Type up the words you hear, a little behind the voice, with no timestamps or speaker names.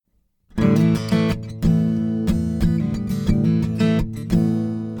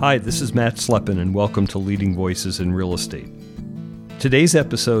Hi, this is Matt Sleppen, and welcome to Leading Voices in Real Estate. Today's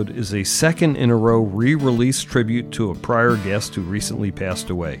episode is a second in a row re-release tribute to a prior guest who recently passed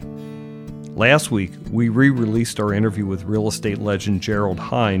away. Last week, we re-released our interview with real estate legend Gerald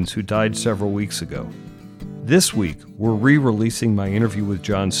Hines, who died several weeks ago. This week, we're re-releasing my interview with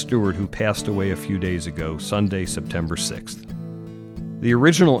John Stewart, who passed away a few days ago, Sunday, September 6th. The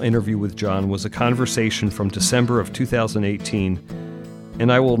original interview with John was a conversation from December of 2018,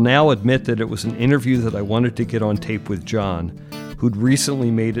 and I will now admit that it was an interview that I wanted to get on tape with John, who'd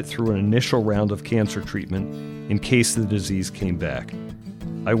recently made it through an initial round of cancer treatment in case the disease came back.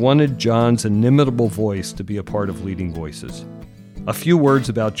 I wanted John's inimitable voice to be a part of Leading Voices. A few words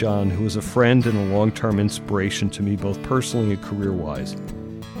about John, who was a friend and a long-term inspiration to me both personally and career-wise.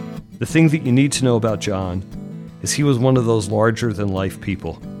 The thing that you need to know about John is he was one of those larger-than-life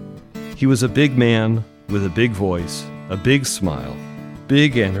people. He was a big man with a big voice, a big smile,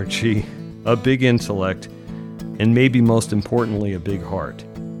 big energy, a big intellect, and maybe most importantly, a big heart.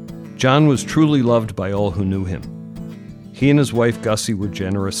 John was truly loved by all who knew him. He and his wife Gussie were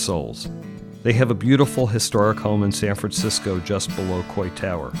generous souls. They have a beautiful historic home in San Francisco just below Coit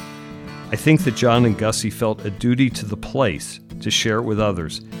Tower. I think that John and Gussie felt a duty to the place to share it with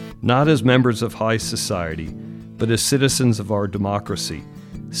others, not as members of high society, but as citizens of our democracy,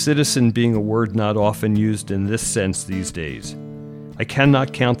 citizen being a word not often used in this sense these days. I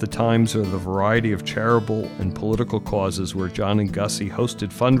cannot count the times or the variety of charitable and political causes where John and Gussie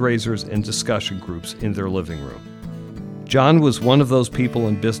hosted fundraisers and discussion groups in their living room. John was one of those people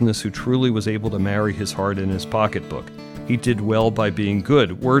in business who truly was able to marry his heart in his pocketbook. He did well by being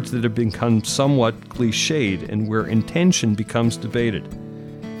good, words that have become somewhat cliched and where intention becomes debated.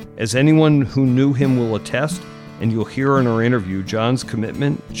 As anyone who knew him will attest, and you'll hear in our interview, John's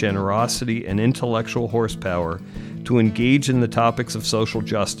commitment, generosity, and intellectual horsepower to engage in the topics of social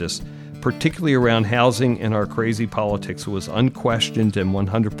justice, particularly around housing and our crazy politics, was unquestioned and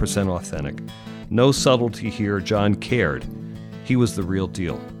 100% authentic. No subtlety here, John cared. He was the real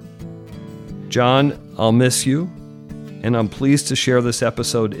deal. John, I'll miss you, and I'm pleased to share this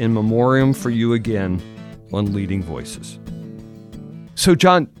episode in memoriam for you again on Leading Voices. So,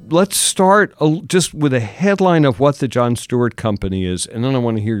 John, let's start just with a headline of what the John Stewart Company is, and then I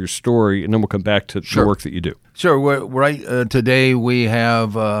want to hear your story, and then we'll come back to the work that you do. Sure. Today we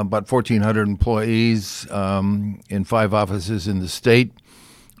have about 1,400 employees in 5 offices in the state.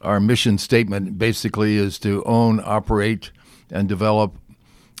 Our mission statement basically is to own, operate, and develop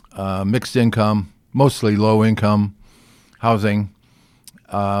mixed income, mostly low-income housing,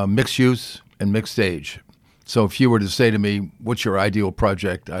 mixed use, and mixed age. So if you were to say to me, what's your ideal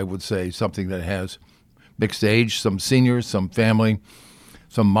project, I would say something that has mixed age, some seniors, some family,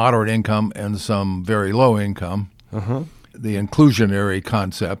 some moderate income, and some very low income, the inclusionary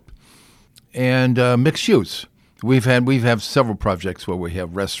concept, and mixed use. We've had several projects where we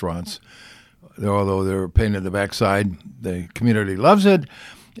have restaurants, although they're a pain in the backside. The community loves it,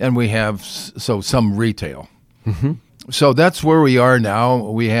 and we have some retail. Mm-hmm. So that's where we are now.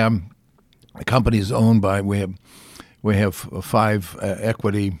 The company is owned by we have 5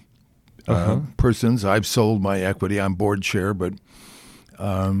 equity persons. I've sold my equity. I'm board chair, but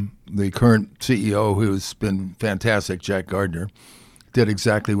the current CEO, who's been fantastic, Jack Gardner, did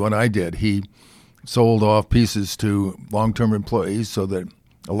exactly what I did. He sold off pieces to long-term employees so that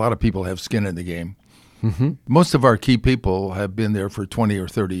a lot of people have skin in the game. Mm-hmm. Most of our key people have been there for 20 or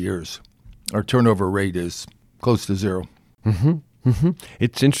 30 years. Our turnover rate is close to 0. Mm-hmm. Mm-hmm.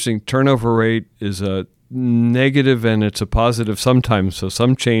 It's interesting. Turnover rate is a negative and it's a positive sometimes. So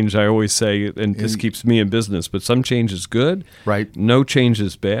some change, I always say, and this keeps me in business, but some change is good. Right. No change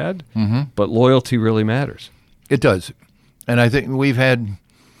is bad, but loyalty really matters. It does. And I think we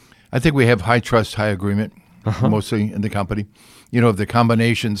have high trust, high agreement, mostly in the company. You know, the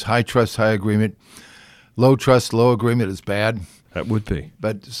combinations, high trust, high agreement, low trust, low agreement is bad. That would be.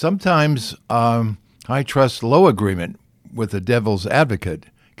 But sometimes high trust, low agreement with the devil's advocate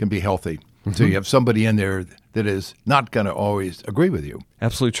can be healthy. Mm-hmm. So you have somebody in there that is not going to always agree with you.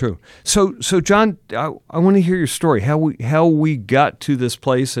 Absolutely true. So John, I want to hear your story, how we got to this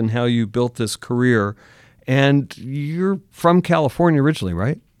place and how you built this career. And you're from California originally,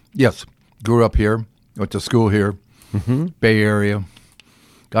 right? Yes. Grew up here, went to school here, Bay Area.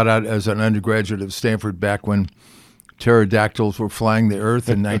 Got out as an undergraduate of Stanford back when pterodactyls were flying the earth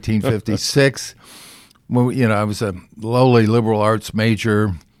in 1956. When, I was a lowly liberal arts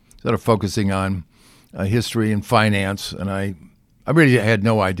major, sort of focusing on history and finance, and I really had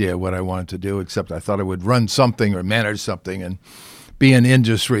no idea what I wanted to do, except I thought I would run something or manage something and be in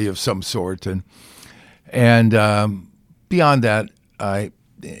industry of some sort. And beyond that, I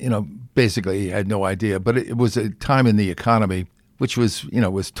basically had no idea. But it was a time in the economy which was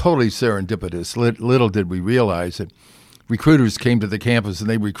totally serendipitous. Little did we realize that recruiters came to the campus and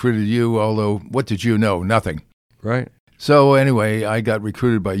they recruited you, although what did you know? Nothing. Right. So anyway, I got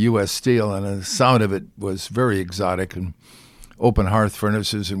recruited by U.S. Steel, and the sound of it was very exotic, and open hearth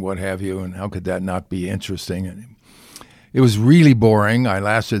furnaces and what have you, and how could that not be interesting? And it was really boring. I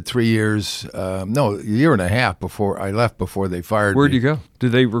lasted 3 years, a year and a half before I left, before they fired me. Where'd you go?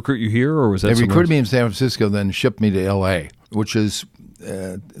 Did they recruit you here, or was that They recruited me in San Francisco, then shipped me to L.A., which is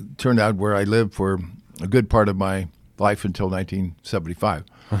turned out where I lived for a good part of my life until 1975.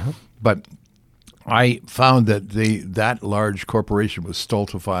 Uh-huh. But I found that that large corporation was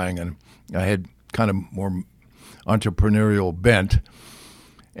stultifying, and I had kind of more entrepreneurial bent.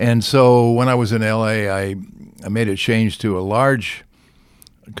 And so when I was in L.A., I made a change to a large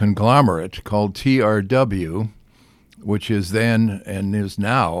conglomerate called TRW, which is then and is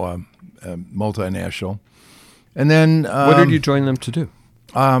now a multinational. And then what did you join them to do?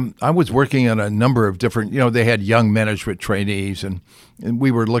 I was working on a number of different, they had young management trainees, and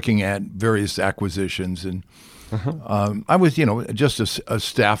we were looking at various acquisitions. And I was, just a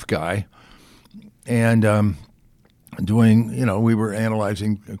staff guy. And we were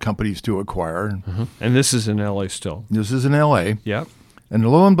analyzing companies to acquire. And this is in L.A. still? This is in L.A. Yeah. And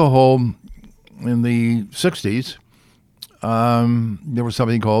lo and behold, in the 60s, there was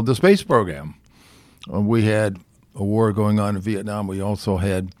something called the space program. We had a war going on in Vietnam. We also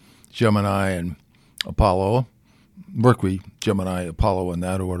had Gemini and Apollo, Mercury, Gemini, Apollo in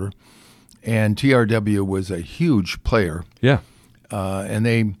that order. And TRW was a huge player. Yeah. And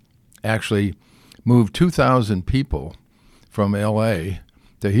they actually moved 2,000 people from L.A.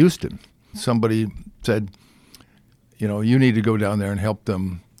 to Houston. Somebody said, you need to go down there and help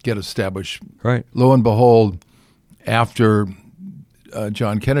them get established. Right. Lo and behold, after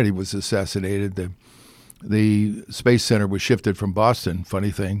John Kennedy was assassinated, the Space Center was shifted from Boston,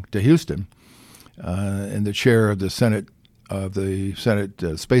 funny thing, to Houston. And the chair of the Senate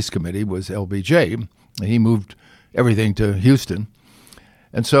Space Committee was LBJ. And he moved everything to Houston.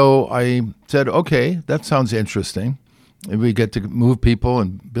 And so I said, okay, that sounds interesting. And we get to move people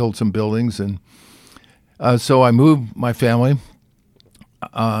and build some buildings. And so I moved my family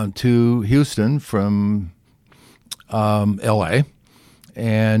to Houston from L.A.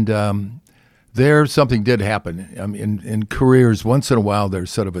 And there something did happen. In careers, once in a while,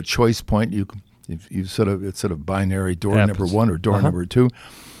 there's sort of a choice point. It's sort of binary, door number one or door number two.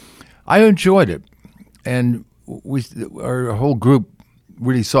 I enjoyed it. And our whole group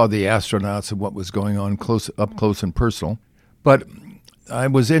really saw the astronauts and what was going on up close and personal. But I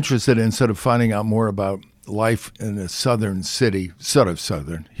was interested in sort of finding out more about life in a southern city, sort of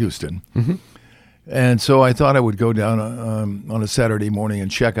southern Houston. Mm-hmm. And so I thought I would go down on a Saturday morning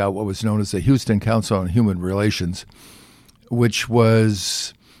and check out what was known as the Houston Council on Human Relations, which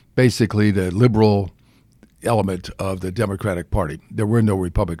was basically the liberal element of the Democratic Party. There were no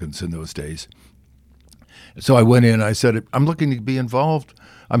Republicans in those days. So I went in. I said, "I'm looking to be involved.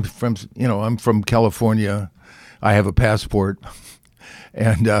 I'm from California. I have a passport."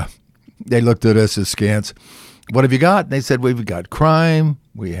 And they looked at us askance. "What have you got?" And they said, "We've got crime.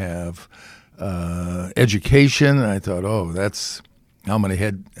 We have education." And I thought, "Oh, that's how many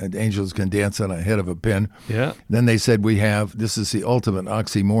angels can dance on a head of a pin." Yeah. Then they said, this is the ultimate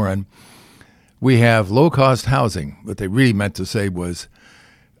oxymoron. We have low-cost housing. What they really meant to say was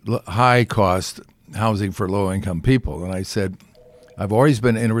high-cost housing for low-income people. And I said, I've always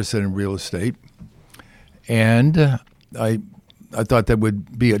been interested in real estate, and I thought that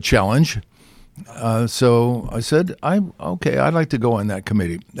would be a challenge. So I said, I'd like to go on that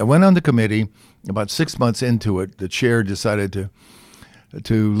committee. I went on the committee. About 6 months into it, the chair decided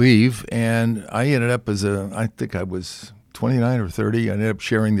to leave, and I ended up I think I was 29 or 30. I ended up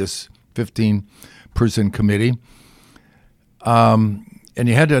chairing this 15-person committee. And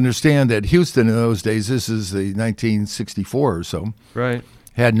you had to understand that Houston in those days, this is the 1964 or so, right,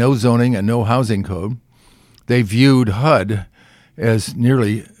 had no zoning and no housing code. They viewed HUD as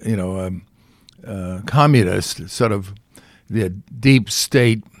nearly, communist, sort of the deep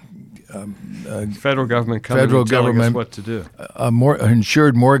state. Federal government telling us what to do.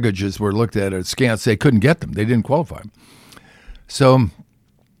 Insured mortgages were looked at askance. They couldn't get them. They didn't qualify. So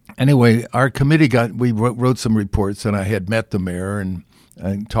anyway, our committee we wrote some reports, and I had met the mayor and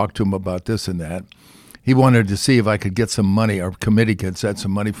talked to him about this and that. He wanted to see if I could get some money. Our committee could get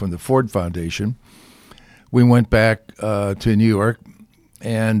some money from the Ford Foundation. We went back to New York,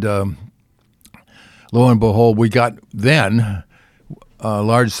 and lo and behold, we got then a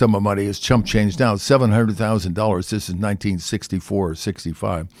large sum of money is chump change now, $700,000. This is 1964 or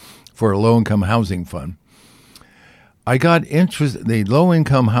 65 for a low-income housing fund. I got interested. The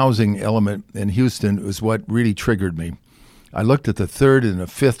low-income housing element in Houston was what really triggered me. I looked at the 3rd and the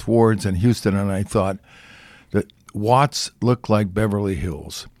 5th wards in Houston, and I thought that Watts looked like Beverly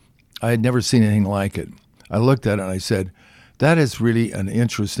Hills. I had never seen anything like it. I looked at it and I said, that is really an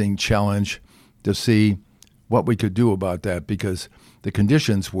interesting challenge to see what we could do about that, because the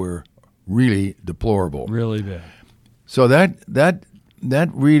conditions were really deplorable. Really bad. So that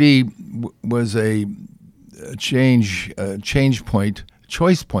really was a choice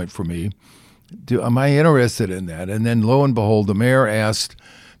point for me. Am I interested in that? And then lo and behold, the mayor asked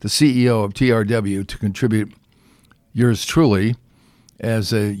the CEO of TRW to contribute yours truly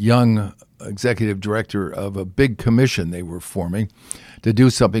as a young executive director of a big commission they were forming to do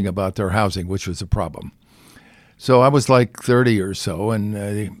something about their housing, which was a problem. So I was like 30 or so, and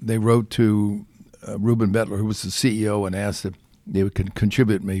they wrote to Reuben Bettler, who was the CEO, and asked if they would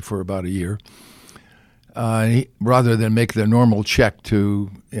contribute me for about a year, rather than make the normal check to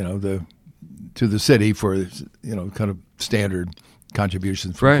the city for kind of standard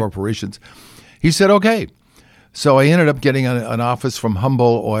contributions from corporations. He said okay. So I ended up getting an office from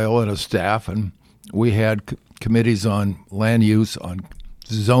Humboldt Oil and a staff, and we had committees on land use, on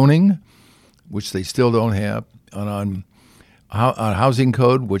zoning, which they still don't have, and on housing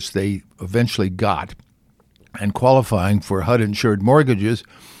code, which they eventually got, and qualifying for HUD-insured mortgages,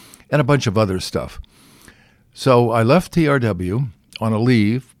 and a bunch of other stuff. So I left TRW on a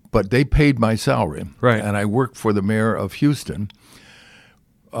leave, but they paid my salary, and I worked for the mayor of Houston,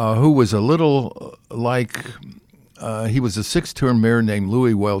 who was a little like... he was a 6-term mayor named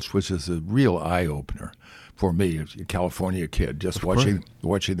Louis Welch, which is a real eye-opener for me, as a California kid, just watching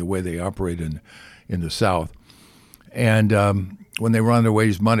the way they operate in the South. And when they were on their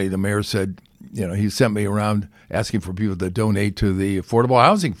way to money, the mayor said, he sent me around asking for people to donate to the Affordable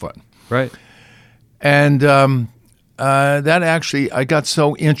Housing Fund. Right. And that actually, I got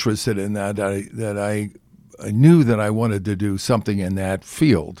so interested in that I knew that I wanted to do something in that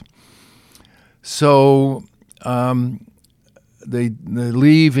field. So... the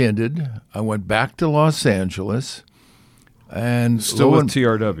leave ended. I went back to Los Angeles, and still with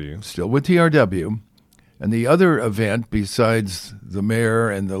TRW. Still with TRW, and the other event besides the mayor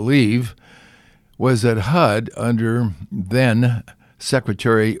and the leave was at HUD under then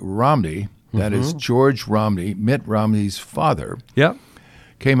Secretary Romney. That is George Romney, Mitt Romney's father. Yep.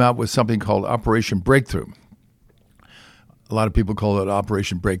 Came out with something called Operation Breakthrough. A lot of people call it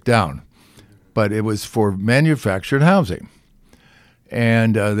Operation Breakdown. But it was for manufactured housing.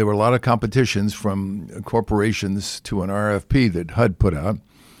 And there were a lot of competitions from corporations to an RFP that HUD put out.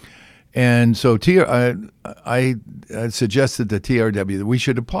 And so I suggested to TRW that we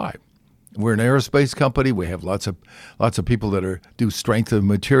should apply. We're an aerospace company. We have lots of people that do strength of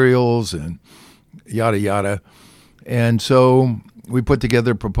materials and yada, yada. And so we put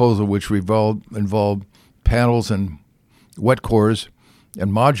together a proposal which involved panels and wet cores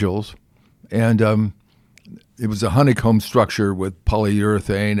and modules. And it was a honeycomb structure with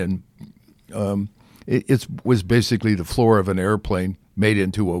polyurethane, and it was basically the floor of an airplane made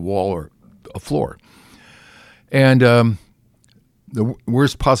into a wall or a floor. And the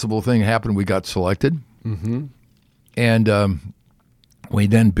worst possible thing happened. We got selected, and we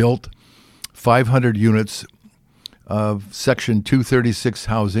then built 500 units of Section 236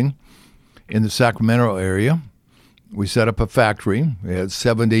 housing in the Sacramento area. We set up a factory. We had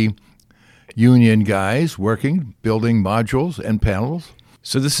 70 union guys working, building modules and panels.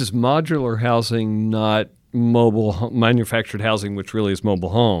 So this is modular housing, not mobile manufactured housing, which really is mobble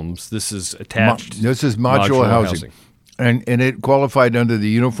homes. This is attached. This is modular housing. And it qualified under the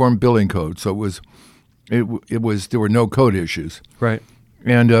Uniform Building Code, so it was there were no code issues. Right.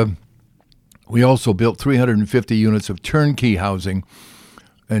 And we also built 350 units of turnkey housing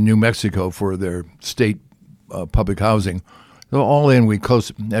in New Mexico for their state public housing. So all in, we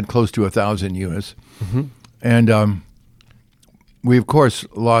had close to 1,000 units. And we, of course,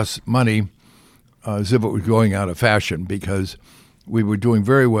 lost money as if it was going out of fashion, because we were doing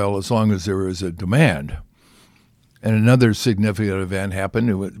very well as long as there was a demand. And another significant event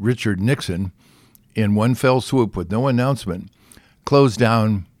happened with Richard Nixon, in one fell swoop with no announcement, closed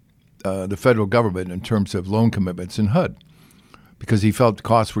down the federal government in terms of loan commitments in HUD, because he felt the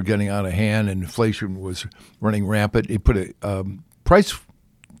costs were getting out of hand and inflation was running rampant. He put a price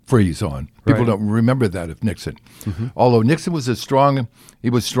freeze on. People don't remember that of Nixon. Although Nixon was strong on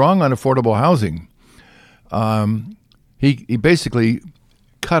affordable housing. He basically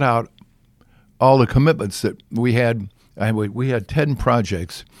cut out all the commitments that we had We had 10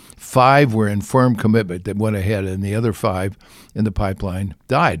 projects. 5 were in firm commitment that went ahead, and the other 5 in the pipeline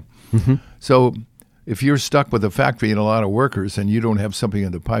died. Mm-hmm. So if you're stuck with a factory and a lot of workers and you don't have something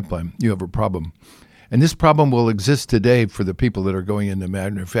in the pipeline, you have a problem. And this problem will exist today for the people that are going into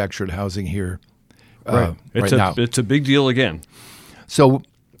manufactured housing here right now. It's a big deal again. So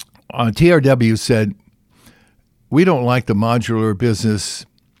TRW said, we don't like the modular business,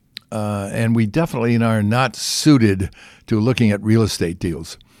 and we definitely are not suited to looking at real estate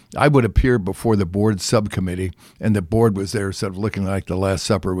deals. I would appear before the board subcommittee, and the board was there sort of looking like the Last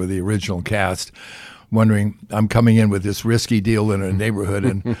Supper with the original cast, wondering, I'm coming in with this risky deal in a neighborhood,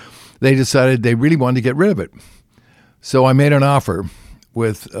 and they decided they really wanted to get rid of it. So I made an offer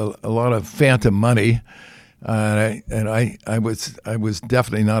with a lot of phantom money, and I was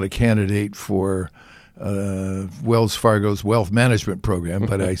definitely not a candidate for Wells Fargo's wealth management program,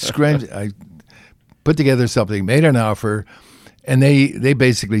 but I put together something, made an offer, and they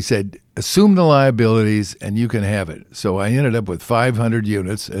basically said, assume the liabilities and you can have it. So I ended up with 500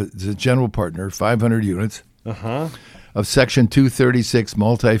 units as a general partner, 500 units of Section 236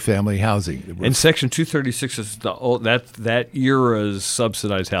 multifamily housing. And Section 236 is that era's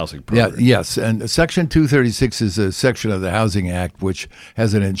subsidized housing program. Yes, and Section 236 is a section of the Housing Act which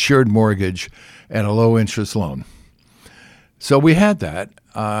has an insured mortgage and a low-interest loan. So we had that.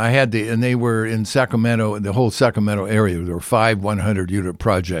 And they were in Sacramento, in the whole Sacramento area. There were 5 100-unit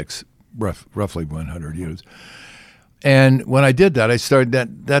projects, roughly 100 units. And when I did that,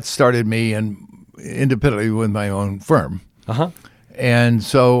 that started me independently with my own firm. And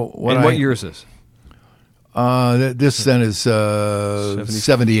so what year is this? This then is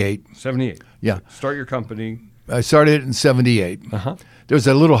 78. 78. Yeah. Start your company. I started in 78. There's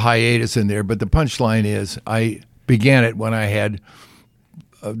a little hiatus in there, but the punchline is I began it when I had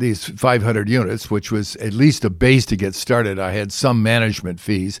these 500 units, which was at least a base to get started. I had some management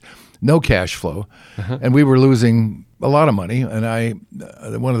fees, no cash flow, and we were losing a lot of money. And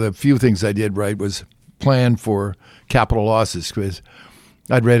one of the few things I did right was plan for capital losses, because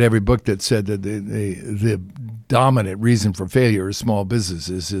I'd read every book that said that the dominant reason for failure of small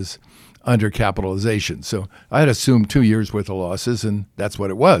businesses is undercapitalization. So I had assumed 2 years worth of losses, and that's what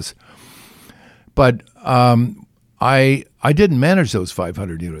it was. But I didn't manage those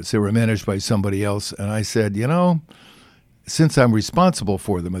 500 units. They were managed by somebody else. And I said, since I'm responsible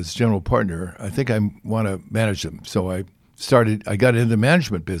for them as general partner, I think I want to manage them. So I got into the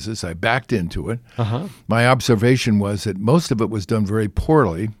management business. I backed into it. My observation was that most of it was done very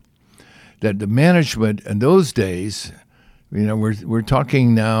poorly, that the management in those days, we're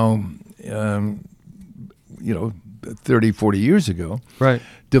talking now, 30, 40 years ago. Right.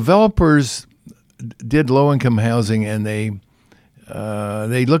 Developers did low-income housing, and they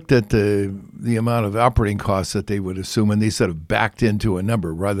looked at the amount of operating costs that they would assume, and they sort of backed into a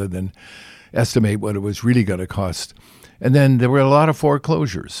number rather than estimate what it was really going to cost. And then there were a lot of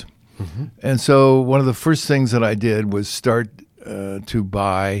foreclosures. And so one of the first things that I did was start to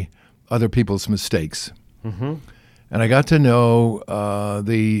buy other people's mistakes. And I got to know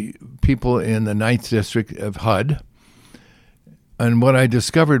the people in the 9th District of HUD. And what I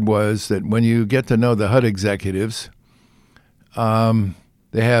discovered was that when you get to know the HUD executives, they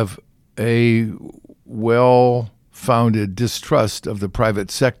have a well-founded distrust of the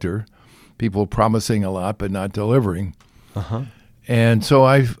private sector, people promising a lot but not delivering. And so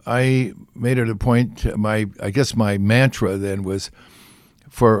I made it a point, my mantra then was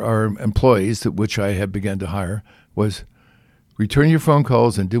for our employees, which I had begun to hire, was return your phone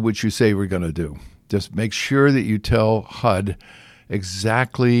calls and do what you say we're going to do. Just make sure that you tell HUD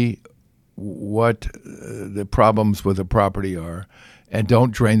exactly what the problems with the property are, and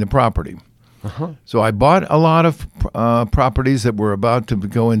don't drain the property. So I bought a lot of properties that were about to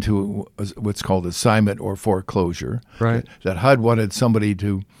go into what's called assignment or foreclosure. Right. That HUD wanted somebody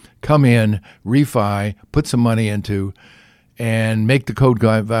to come in, refi, put some money into, and make the code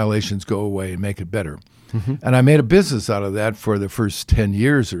violations go away and make it better. And I made a business out of that for the first 10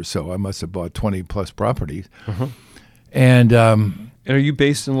 years or so. I must have bought 20 plus properties. And are you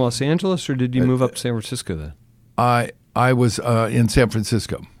based in Los Angeles, or did you move up to San Francisco then? I was in San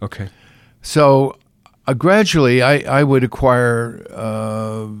Francisco. Okay. So gradually I would acquire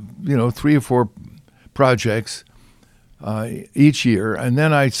 3 or 4 projects each year, and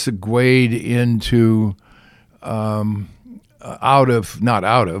then I segued into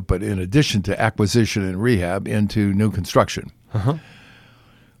but in addition to acquisition and rehab, into new construction. And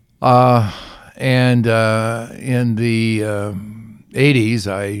in the 80s,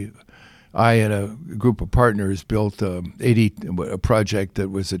 I I and a group of partners built a project that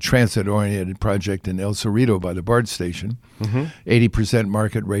was a transit-oriented project in El Cerrito by the BART station, 80%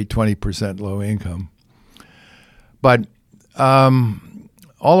 market rate, 20% low income. But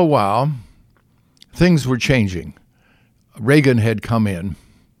all the while, things were changing. Reagan had come in,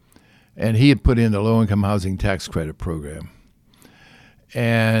 and he had put in the low-income housing tax credit program.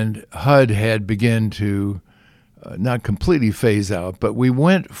 And HUD had begun to not completely phase out, but we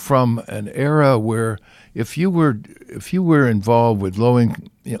went from an era where if you were involved with low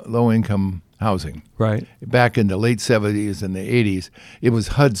income housing, right, back in the late 70s and the 80s, it was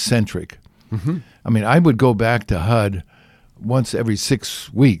HUD centric. I mean, I would go back to HUD once every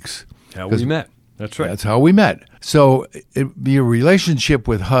 6 weeks. How we met. That's right. That's how we met. So your relationship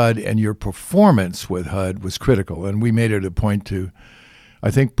with HUD and your performance with HUD was critical, and we made it a point to,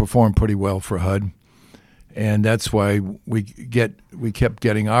 I think, perform pretty well for HUD. And that's why we kept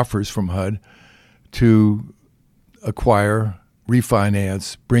getting offers from HUD to acquire,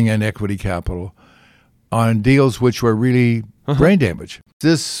 refinance, bring in equity capital on deals which were really brain damage.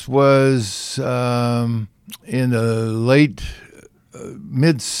 This was in the late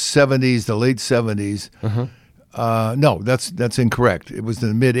mid-'70s, the late '70s. No, that's incorrect. It was in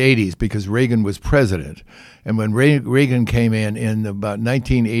the mid-'80s because Reagan was president. And when Reagan came in about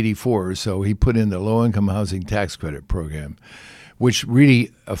 1984 or so, he put in the low-income housing tax credit program, which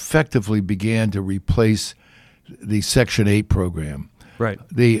really effectively began to replace the Section 8 program. Right.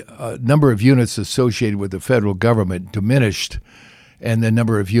 The number of units associated with the federal government diminished, and the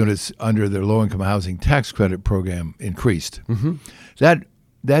number of units under the low-income housing tax credit program increased.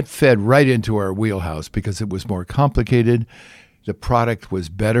 That fed right into our wheelhouse because it was more complicated. The product was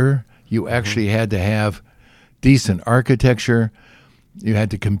better. You actually had to have decent architecture. You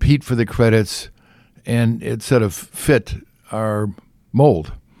had to compete for the credits, and it sort of fit our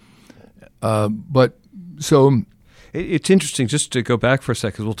mold. But so it's interesting, just to go back for a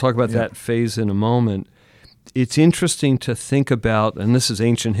second, we'll talk about that phase in a moment. It's interesting to think about, and this is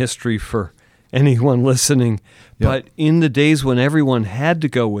ancient history for anyone listening, but in the days when everyone had to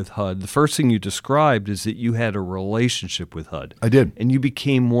go with HUD, the first thing you described is that you had a relationship with HUD. I did. And you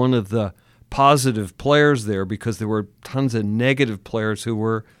became one of the positive players there because there were tons of negative players who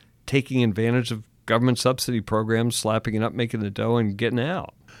were taking advantage of government subsidy programs, slapping it up, making the dough, and getting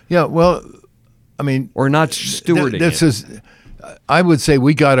out. Yeah, well, I mean... Or not stewarding it. I would say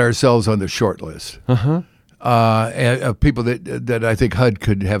we got ourselves on the short list. Of people that I think HUD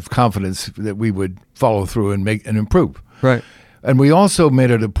could have confidence that we would follow through and make and improve. Right. And we also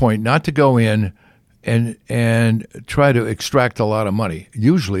made it a point not to go in and try to extract a lot of money.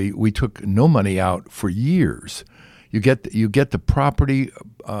 Usually, we took no money out for years. You get the property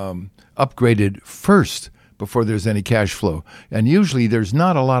upgraded first before there's any cash flow, and usually there's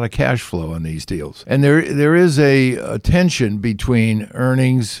not a lot of cash flow on these deals. And there is a tension between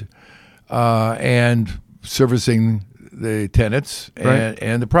earnings and servicing the tenants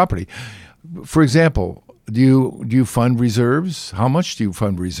and the property. For example, do you fund reserves? How much do you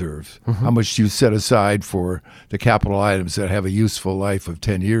fund reserves? How much do you set aside for the capital items that have a useful life of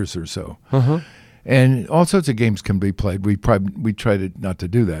 10 years or so? And all sorts of games can be played. We tried not to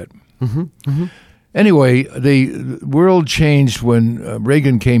do that. Anyway, the world changed when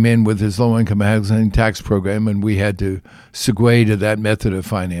Reagan came in with his low-income housing tax program, and we had to segue to that method of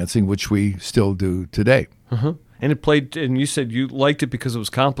financing, which we still do today. And it played. And you said you liked it because it was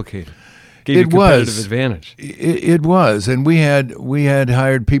complicated. Gave you a competitive advantage. It was, and we had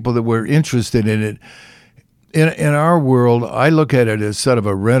hired people that were interested in it. In our world, I look at it as sort of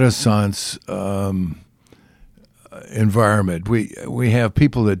a Renaissance environment. We have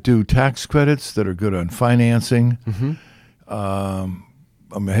people that do tax credits that are good on financing.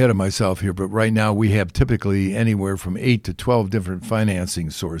 I'm ahead of myself here, but right now we have typically anywhere from 8 to 12 different financing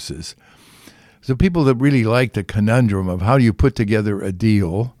sources. So people that really like the conundrum of how do you put together a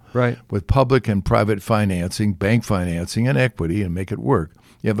deal with public and private financing, bank financing, and equity and make it work.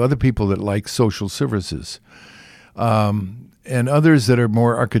 You have other people that like social services, and others that are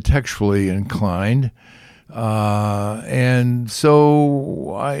more architecturally inclined. And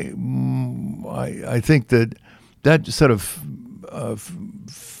so I think that sort of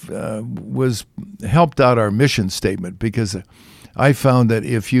was helped out our mission statement, because I found that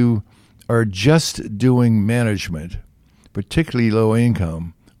if you are just doing management, particularly low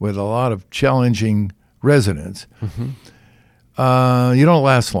income, with a lot of challenging residents, you don't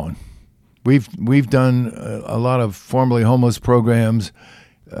last long. We've done a lot of formerly homeless programs,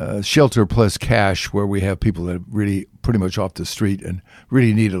 shelter plus cash, where we have people that are really pretty much off the street and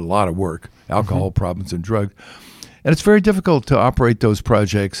really need a lot of work, alcohol problems and drugs. And it's very difficult to operate those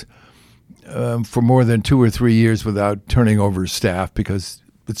projects for more than 2 or 3 years without turning over staff because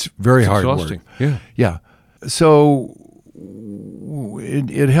it's very hard exhausting. work. Yeah. So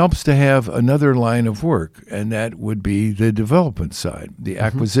it helps to have another line of work, and that would be the development side, the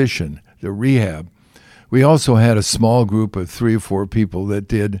acquisition, the rehab. We also had a small group of 3 or 4 people that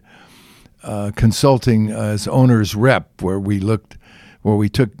did consulting as owner's rep, where we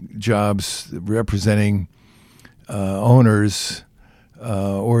took jobs representing owners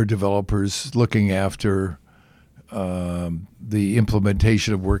or developers looking after the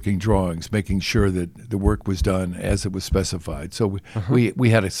implementation of working drawings, making sure that the work was done as it was specified. So we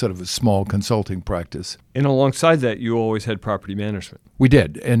had a sort of a small consulting practice. And alongside that, you always had property management. We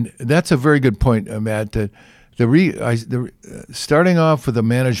did, and that's a very good point, Matt. Starting off with a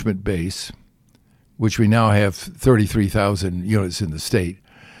management base, which we now have 33,000 units in the state.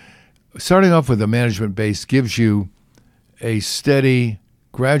 Starting off with a management base gives you a steady,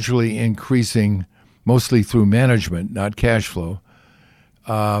 gradually increasing, mostly through management, not cash flow,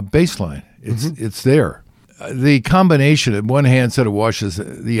 baseline. It's there. The combination, on one hand, sort of washes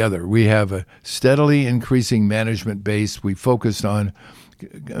the other. We have a steadily increasing management base. We focused on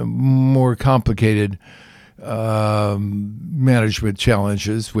more complicated management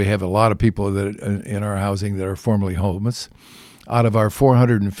challenges. We have a lot of people that in our housing that are formerly homeless. Out of our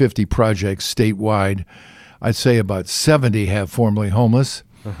 450 projects statewide, I'd say about 70 have formerly homeless.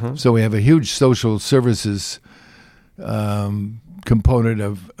 So we have a huge social services component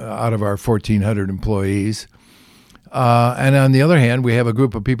out of our 1,400 employees. And on the other hand, we have a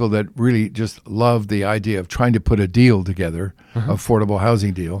group of people that really just love the idea of trying to put a deal together, affordable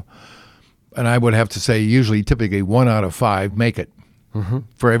housing deal. And I would have to say typically 1 out of 5 make it.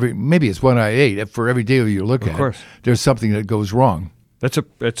 For maybe it's 1 out of 8. For every deal you look at, there's something that goes wrong. That's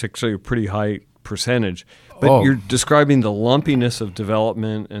actually a pretty high percentage. But you're describing the lumpiness of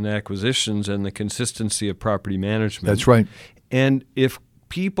development and acquisitions and the consistency of property management. That's right. And if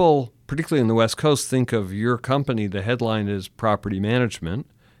people, particularly in the West Coast, think of your company, the headline is property management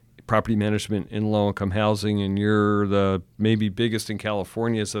in low-income housing, and you're the maybe biggest in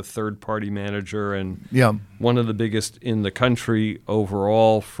California as a third-party manager and one of the biggest in the country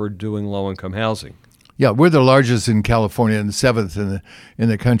overall for doing low-income housing. Yeah, we're the largest in California and the 7th in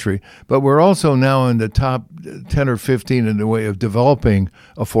the country, but we're also now in the top 10 or 15 in the way of developing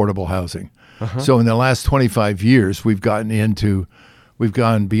affordable housing. So in the last 25 years, we've gone beyond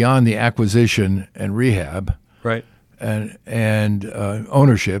the acquisition and rehab, right, and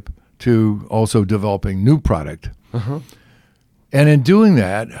ownership to also developing new product. And in doing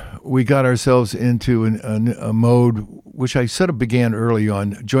that, we got ourselves into a mode which I sort of began early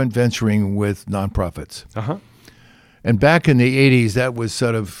on, joint venturing with nonprofits. And back in the 80s, that was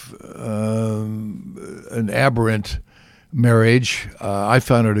sort of an aberrant marriage. I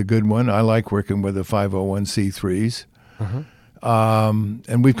found it a good one. I like working with the 501c3s.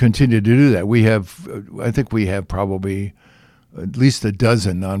 And we've continued to do that. I think we have probably at least a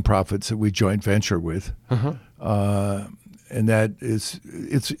dozen nonprofits that we joint venture with. And that is,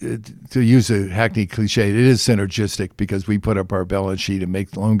 to use a hackneyed cliche, it is synergistic because we put up our balance sheet and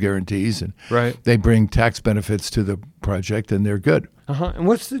make loan guarantees, and they bring tax benefits to the project, and they're good. And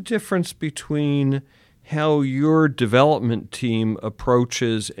what's the difference between how your development team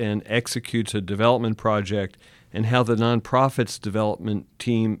approaches and executes a development project and how the nonprofit's development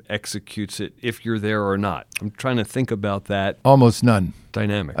team executes it, if you're there or not? I'm trying to think about that. Almost none.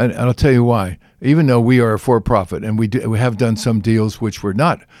 Dynamic. And I'll tell you why. Even though we are a for-profit, and we have done some deals which were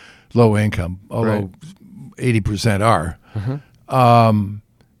not low income, although 80% are,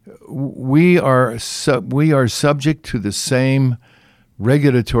 we are subject to the same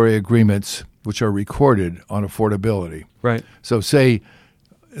regulatory agreements which are recorded on affordability. Right. So say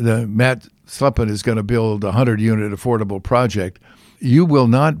Matt Sleppen is going to build a 100-unit affordable project. You will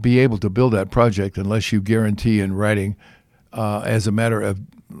not be able to build that project unless you guarantee in writing, as a matter of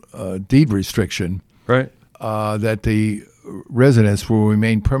deed restriction, that the residence will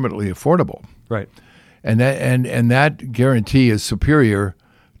remain permanently affordable. Right. And that guarantee is superior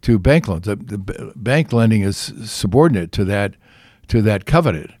to bank loans. The bank lending is subordinate to that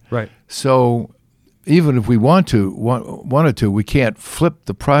covenant. Right. So even if we wanted to, we can't flip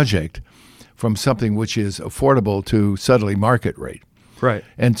the project from something which is affordable to suddenly market rate. Right.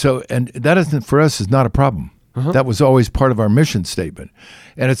 And that isn't, for us, is not a problem. That was always part of our mission statement.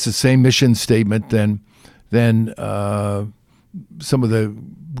 And it's the same mission statement than some of the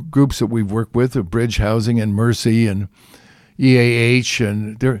groups that we've worked with, Bridge Housing and Mercy and EAH,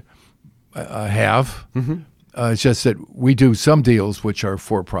 and they have. It's just that we do some deals which are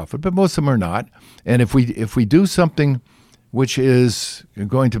for profit, but most of them are not. And if we do something which is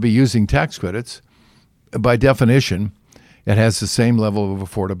going to be using tax credits, by definition, it has the same level of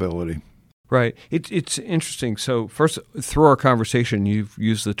affordability. Right. It's interesting. So first, through our conversation, you've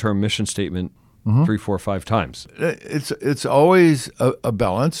used the term mission statement 3, 4, 5 times. It's always a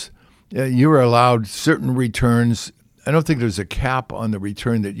balance. You are allowed certain returns. I don't think there's a cap on the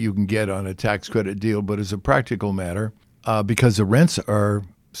return that you can get on a tax credit deal, but as a practical matter, because the rents are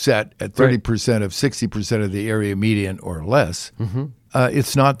set at 30% of 60% of the area median or less,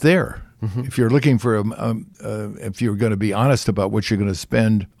 it's not there. If you're looking for if you're going to be honest about what you're going to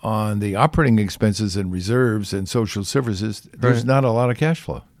spend on the operating expenses and reserves and social services, there's not a lot of cash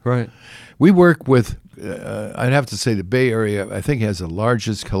flow. Right. We work with, I'd have to say the Bay Area, I think, has the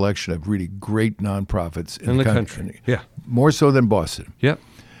largest collection of really great nonprofits in the country. Yeah. More so than Boston. Yep.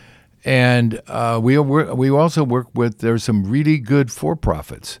 And we also work with, there's some really good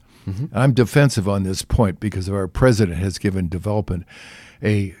for-profits. I'm defensive on this point because our president has given development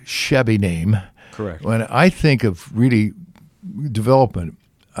a shabby name. Correct. When I think of really development,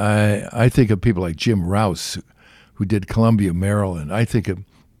 I think of people like Jim Rouse, who did Columbia, Maryland. I think of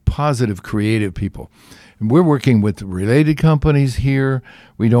positive, creative people. And we're working with related companies here.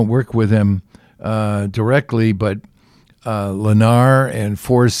 We don't work with them directly, but Lennar and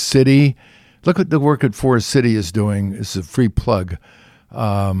Forest City. Look at the work that Forest City is doing. It's a free plug.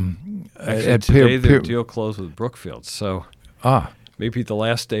 Actually, today their deal closed with Brookfield, so maybe the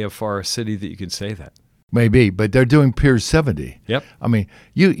last day of Forest City that you could say that. Maybe, but they're doing Pier 70. Yep. I mean,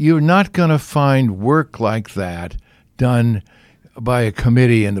 you're not going to find work like that done by a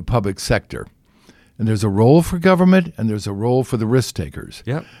committee in the public sector. And there's a role for government, and there's a role for the risk takers.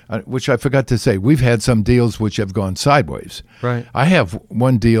 Yep. Which I forgot to say. We've had some deals which have gone sideways. Right. I have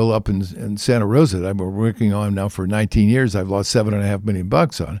one deal up in Santa Rosa that I've been working on now for 19 years. I've lost $7.5 million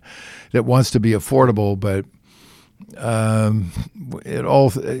on, that wants to be affordable, but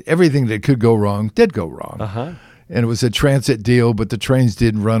everything that could go wrong did go wrong. And it was a transit deal, but the trains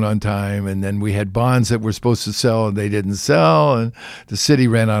didn't run on time. And then we had bonds that were supposed to sell, and they didn't sell. And the city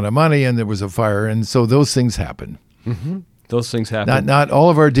ran out of money, and there was a fire. And so those things happen. Those things happen. Not all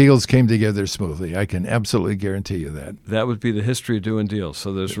of our deals came together smoothly. I can absolutely guarantee you that. That would be the history of doing deals.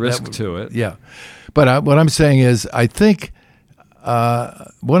 So there's risk to it. Yeah. But what I'm saying is, I think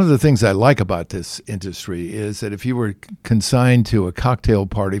one of the things I like about this industry is that if you were consigned to a cocktail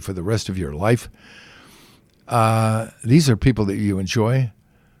party for the rest of your life, these are people that you enjoy,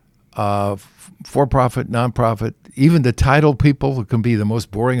 for-profit, non-profit. Even the title people, who can be the most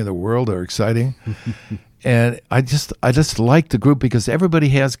boring in the world, are exciting. And I just like the group because everybody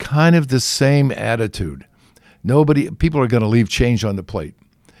has kind of the same attitude. People are going to leave change on the plate,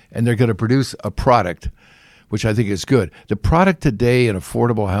 and they're going to produce a product, which I think is good. The product today in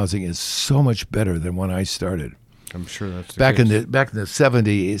affordable housing is so much better than when I started. I'm sure that's back in the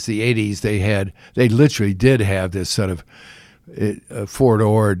 70s, the 80s. They literally did have this sort of Fort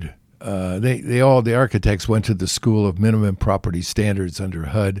Ord. The architects went to the School of Minimum Property Standards under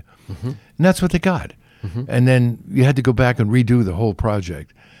HUD, and that's what they got. And then you had to go back and redo the whole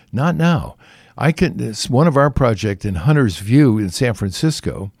project. Not now. It's one of our project in Hunter's View in San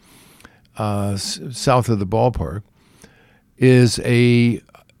Francisco, south of the ballpark, is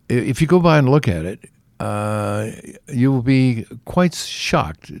if you go by and look at it, you will be quite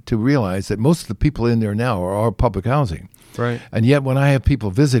shocked to realize that most of the people in there now are all public housing. Right. And yet when I have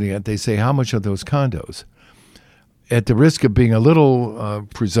people visiting it, they say, how much are those condos? At the risk of being a little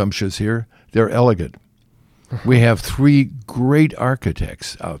presumptuous here, they're elegant. We have 3 great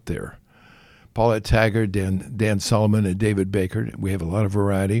architects out there, Paulette Taggart, Dan Solomon, and David Baker. We have a lot of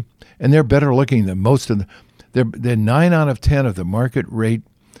variety. And they're better looking than most of they're 9 out of 10 of the market rate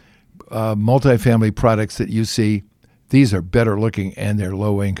multifamily products that you see. These are better looking, and they're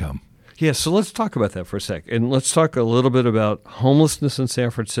low income. Yeah, so let's talk about that for a sec. And let's talk a little bit about homelessness in San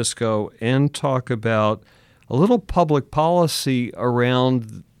Francisco and talk about a little public policy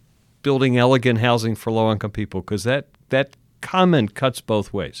around building elegant housing for low-income people, because that comment cuts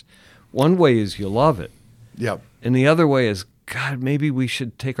both ways. One way is you love it. Yep. And the other way is, God, maybe we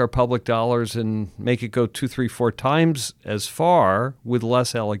should take our public dollars and make it go 2, 3, 4 times as far with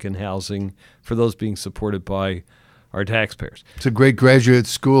less elegant housing for those being supported by our taxpayers. It's a great graduate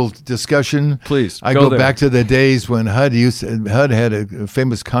school discussion. Please, I go back to the days when HUD had a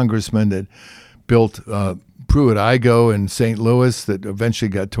famous congressman that built Pruitt-Igoe in St. Louis that eventually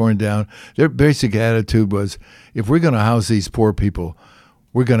got torn down. Their basic attitude was, if we're going to house these poor people,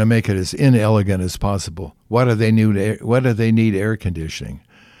 we're going to make it as inelegant as possible. Why do they need air conditioning?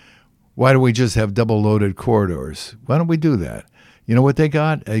 Why do we just have double-loaded corridors? Why don't we do that? You know what they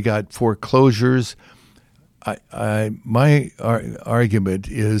got? They got foreclosures My argument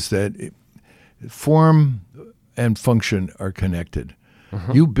is that form and function are connected.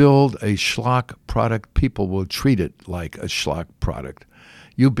 You build a schlock product, people will treat it like a schlock product.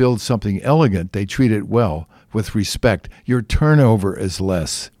 You build something elegant, they treat it well, with respect. Your turnover is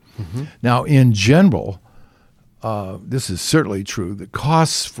less. Now, in general, this is certainly true, the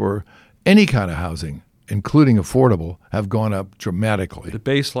costs for any kind of housing, including affordable, have gone up dramatically. The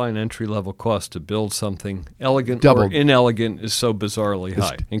baseline entry-level cost to build something elegant Doubled. or inelegant is so bizarrely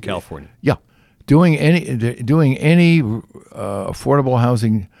high in California. Yeah. Doing any affordable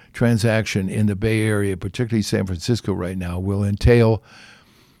housing transaction in the Bay Area, particularly San Francisco right now, will entail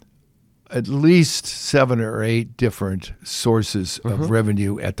at least 7 or 8 different sources of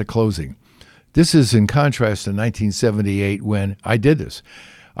revenue at the closing. This is in contrast to 1978 when I did this.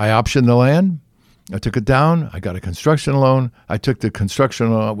 I optioned the land. I took it down. I got a construction loan. I took the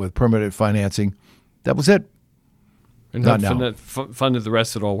construction loan with permanent financing. That was it. And Not that now. funded the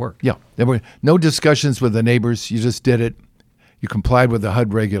rest, it all worked. Yeah. There were no discussions with the neighbors. You just did it. You complied with the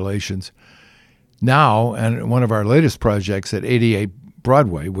HUD regulations. Now, and one of our latest projects at 88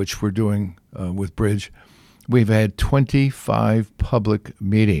 Broadway, which we're doing with Bridge, we've had 25 public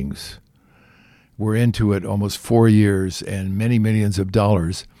meetings. We're into it almost 4 years and many millions of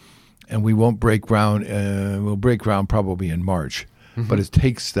dollars, and we won't break ground. We'll break ground probably in March, but it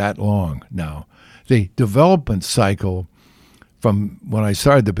takes that long now. The development cycle from when I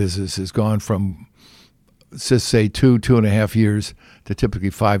started the business has gone from, let's say, 2.5 years to typically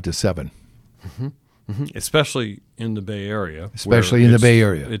 5 to 7. Especially in the Bay Area. Especially in the Bay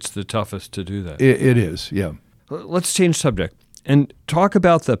Area. It's the toughest to do that. It is, yeah. Let's change subject and talk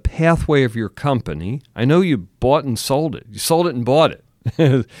about the pathway of your company. I know you bought and sold it. You sold it and bought it.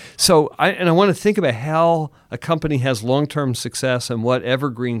 So I want to think about how a company has long-term success and what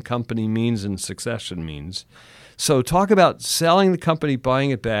evergreen company means and succession means. So talk about selling the company,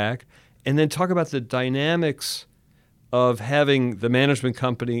 buying it back, and then talk about the dynamics of having the management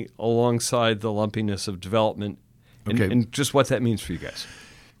company alongside the lumpiness of development and just what that means for you guys.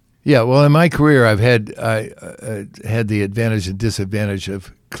 Yeah, well, in my career, I had the advantage and disadvantage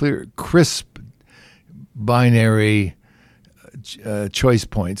of crisp, binary choice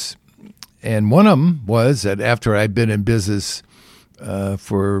points. And one of them was that after I'd been in business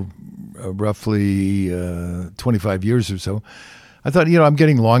for roughly 25 years or so, I thought, I'm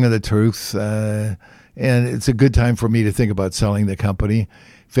getting long in the tooth, and it's a good time for me to think about selling the company.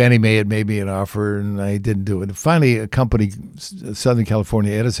 Fannie Mae had made me an offer, and I didn't do it. And finally, a company, Southern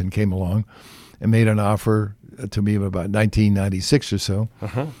California Edison, came along and made an offer to me about 1996 or so.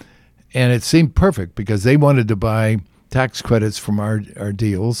 And it seemed perfect because they wanted to buy tax credits from our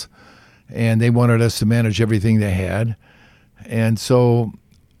deals, and they wanted us to manage everything they had. And so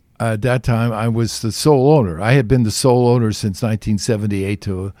at that time, I was the sole owner. I had been the sole owner since 1978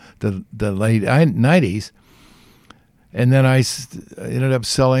 to the late 90s. And then I ended up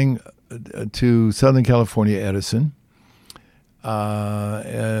selling to Southern California Edison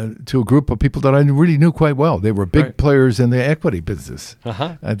to a group of people that I really knew quite well. They were big players in the equity business.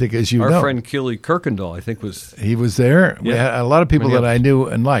 I think, as you know. Our friend Keely Kirkendall, I think, was... He was there. Yeah. We had a lot of people that I knew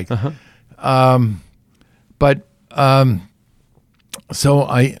and liked. So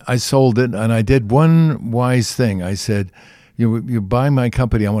I sold it, and I did one wise thing. I said, you buy my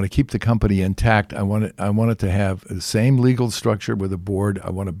company, I want to keep the company intact. I want it to have the same legal structure with a board. I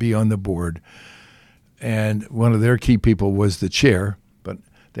want to be on the board. And one of their key people was the chair, but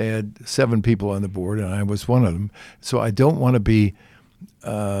they had 7 people on the board, and I was one of them. So I don't want to be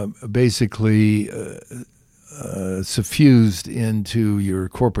basically suffused into your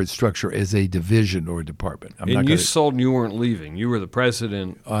corporate structure as a division or a department. You sold and you weren't leaving. You were the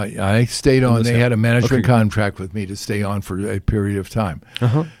president. I stayed on. They had a management contract with me to stay on for a period of time.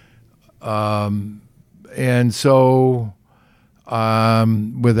 And so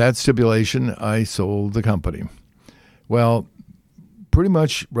with that stipulation, I sold the company. Well, pretty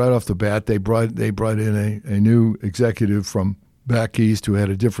much right off the bat, they brought in a new executive from back east who had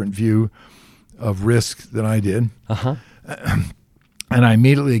a different view of risk than I did. And I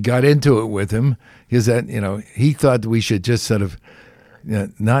immediately got into it with him. Is that, he thought that we should just sort of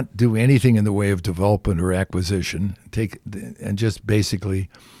not do anything in the way of development or acquisition, and just basically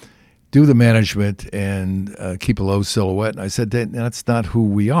do the management and keep a low silhouette. And I said, that's not who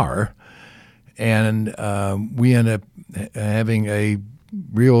we are. And we ended up having a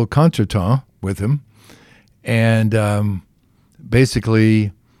real contretemps with him. And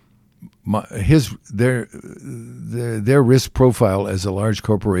basically... their risk profile as a large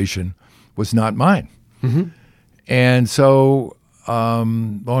corporation was not mine. And so,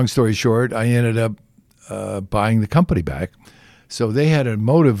 long story short, I ended up buying the company back. So they had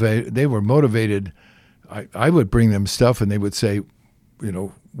they were motivated. I would bring them stuff, and they would say,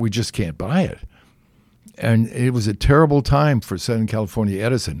 we just can't buy it. And it was a terrible time for Southern California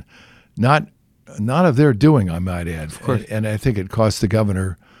Edison. Not of their doing, I might add. Of course. And I think it cost the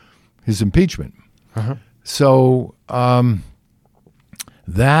governor his impeachment. Uh-huh. So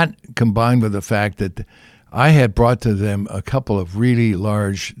that combined with the fact that I had brought to them a couple of really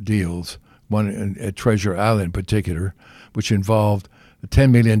large deals, one at Treasure Island in particular, which involved a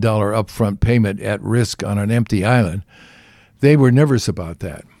 $10 million upfront payment at risk on an empty island. They were nervous about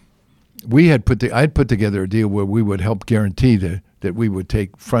that. I'd put together a deal where we would help guarantee that we would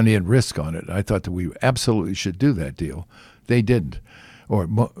take front-end risk on it. I thought that we absolutely should do that deal. They didn't, or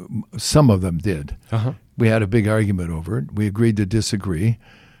some of them did. Uh-huh. We had a big argument over it. We agreed to disagree,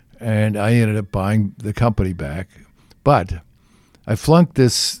 and I ended up buying the company back. But I flunked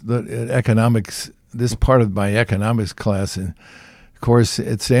this part of my economics class in course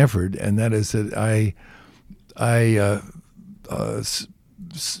at Stanford, and that is that I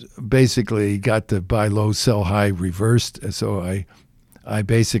basically got the buy low, sell high reversed. So I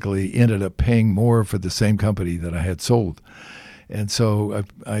basically ended up paying more for the same company that I had sold. And so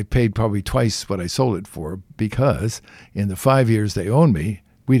I paid probably twice what I sold it for, because in the 5 years they owned me,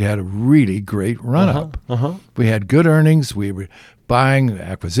 we'd had a really great run-up. Uh-huh. Uh-huh. We had good earnings. We were buying,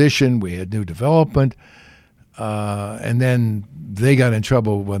 acquisition. We had new development. And then they got in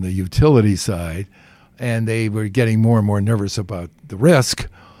trouble on the utility side, and they were getting more and more nervous about the risk.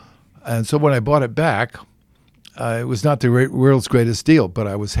 And so when I bought it back, it was not the world's greatest deal, but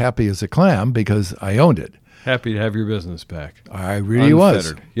I was happy as a clam because I owned it. Happy to have your business back. I really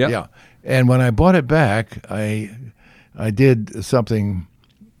Unfettered. was. Yep. Yeah. And when I bought it back, I did something,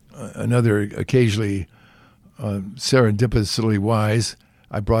 another occasionally serendipitously wise.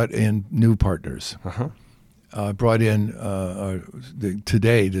 I brought in new partners. Uh-huh. Brought in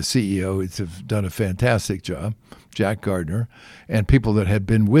today the CEO. It's done a fantastic job, Jack Gardner, and people that had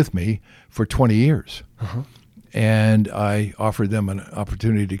been with me for 20 years. Uh-huh. And I offered them an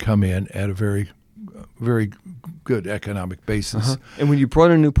opportunity to come in at a very, very good economic basis. Uh-huh. And when you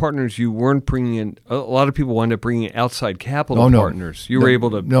brought in new partners, you weren't bringing in. A lot of people wind up bringing in outside capital partners. You were able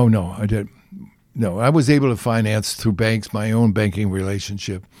to. No, I did. No, I was able to finance through banks, my own banking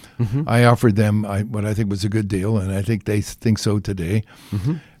relationship. Mm-hmm. I offered them what I think was a good deal, and I think they think so today.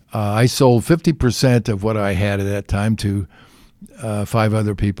 Mm-hmm. I sold 50% of what I had at that time to 5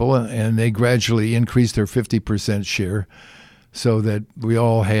 other people, and they gradually increased their 50% share so that we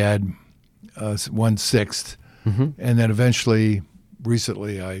all had 1/6. Mm-hmm. And then eventually,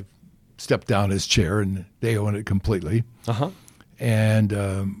 recently, I stepped down as chair, and they own it completely. Uh-huh. And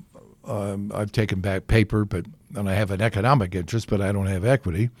I've taken back paper, and I have an economic interest, but I don't have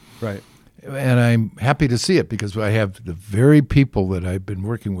equity. Right. And I'm happy to see it because I have the very people that I've been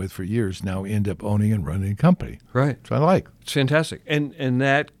working with for years now end up owning and running a company. Right. So I like. It's fantastic. And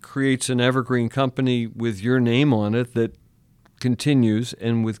that creates an evergreen company with your name on it that continues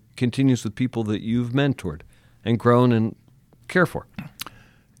with people that you've mentored and grown and care for.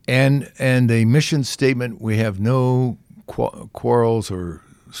 And the mission statement, we have no quarrels or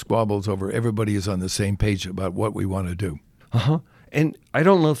squabbles over. Everybody is on the same page about what we want to do. Uh-huh. And I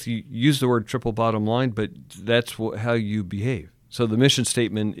don't know if you use the word triple bottom line, but that's how you behave. So the mission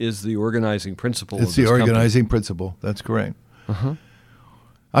statement is the organizing principle of this company. It's the organizing principle. That's correct. Uh-huh.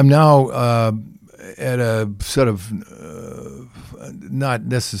 I'm now at a sort of not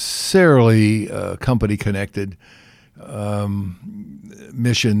necessarily company-connected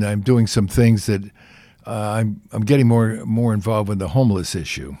mission. I'm doing some things that I'm getting more involved with the homeless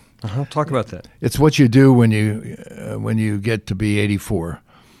issue. Uh-huh. Talk about that. It's what you do when you get to be 84.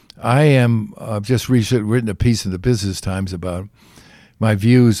 I've just written a piece in the Business Times about my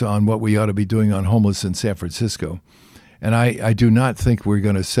views on what we ought to be doing on homeless in San Francisco, and I do not think we're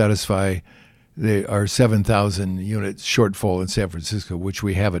going to satisfy our 7,000 unit shortfall in San Francisco, which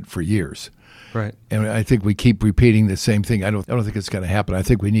we haven't for years. Right. And I think we keep repeating the same thing. I don't think it's going to happen. I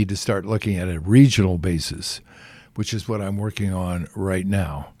think we need to start looking at a regional basis, which is what I'm working on right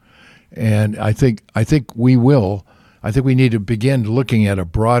now. And I think we will. I think we need to begin looking at a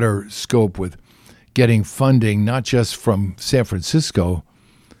broader scope with getting funding, not just from San Francisco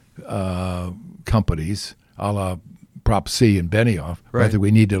companies, a la Prop C and Benioff. Right. I think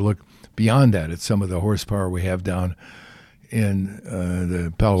we need to look beyond that at some of the horsepower we have down in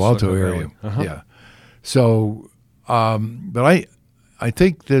the Palo Alto area. Uh-huh. Yeah. So, but I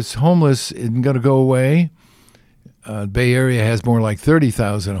think this homeless isn't going to go away. Bay Area has more like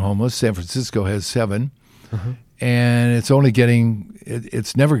 30,000 homeless. San Francisco has 7. Uh-huh. And it's only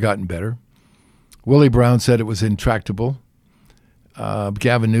it's never gotten better. Willie Brown said it was intractable.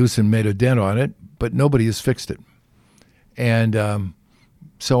 Gavin Newsom made a dent on it, but nobody has fixed it. And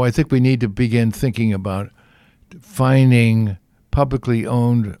so I think we need to begin thinking about finding publicly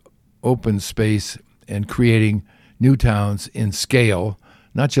owned open space and creating new towns in scale,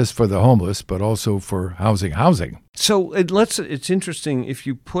 not just for the homeless, but also for housing. So it's interesting if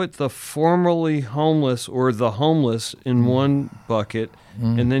you put the formerly homeless or the homeless in one bucket,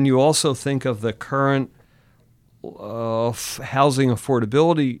 and then you also think of the current housing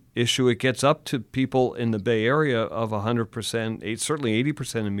affordability issue, it gets up to people in the Bay Area of 100%, certainly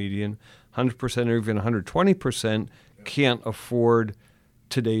 80% of median, 100% or even 120% can't afford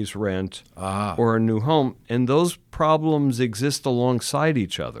today's rent or a new home. And those problems exist alongside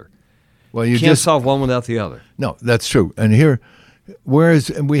each other. Well, you can't solve one without the other. No, that's true. And here,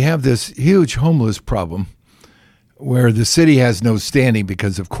 whereas we have this huge homeless problem where the city has no standing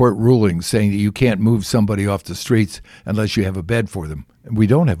because of court rulings saying that you can't move somebody off the streets unless you have a bed for them. And we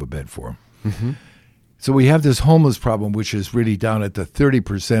don't have a bed for them. Mm-hmm. So we have this homeless problem, which is really down at the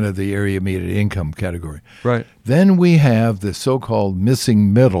 30% of the area median income category. Right. Then we have the so-called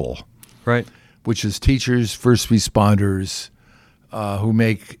missing middle, right, which is teachers, first responders, who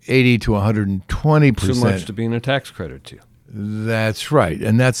make 80 to 120%. Too much to be in a tax credit to you. That's right.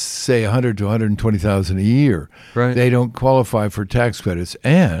 And that's, say, $100,000 to $120,000 a year. Right. They don't qualify for tax credits,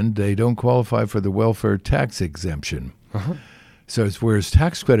 and they don't qualify for the welfare tax exemption. Uh-huh. So it's whereas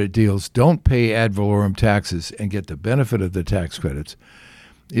tax credit deals don't pay ad valorem taxes and get the benefit of the tax credits.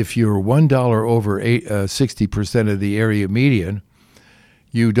 If you're $1 over 60% of the area median,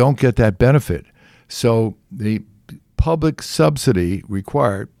 you don't get that benefit. So the public subsidy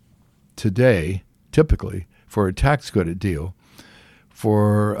required today, typically, for a tax credit deal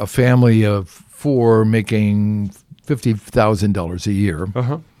for a family of four making $50,000 a year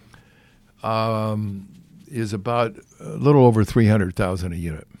is about a little over $300,000 a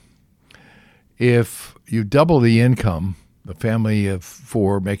unit. If you double the income, a family of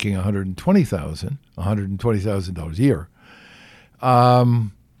four making $120,000 a year,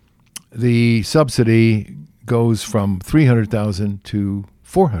 the subsidy goes from $300,000 to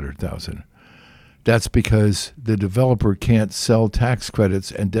 $400,000. That's because the developer can't sell tax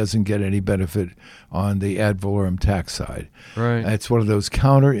credits and doesn't get any benefit on the ad valorem tax side. Right. It's one of those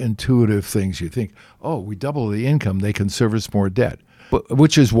counterintuitive things. You think, oh, we double the income, they can service more debt.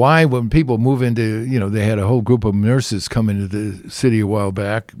 Which is why when people move into, they had a whole group of nurses come into the city a while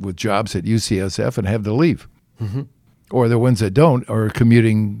back with jobs at UCSF and have to leave. Mm-hmm. Or the ones that don't are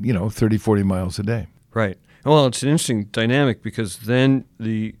commuting, 30, 40 miles a day. Right. Well, it's an interesting dynamic because then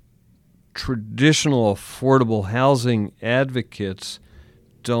the traditional affordable housing advocates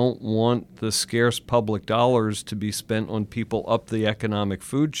don't want the scarce public dollars to be spent on people up the economic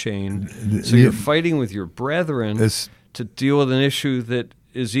food chain. So you're fighting with your brethren to deal with an issue that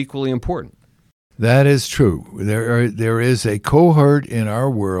is equally important. That is true. There is a cohort in our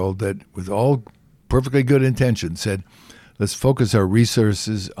world that, with all perfectly good intentions, said, let's focus our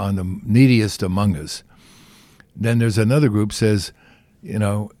resources on the neediest among us. Then there's another group says,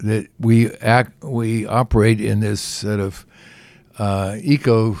 that we operate in this sort of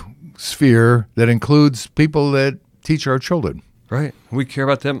ecosphere that includes people that teach our children. Right. We care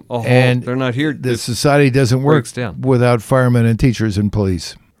about them. And they're not here. The society doesn't work without firemen and teachers and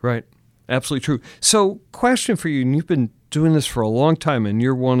police. Right. Absolutely true. So, question for you, and you've been doing this for a long time, and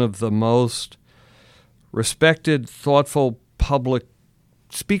you're one of the most respected, thoughtful public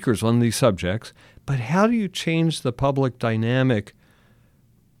speakers on these subjects, but how do you change the public dynamic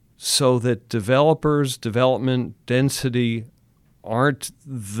so that developers, development, density aren't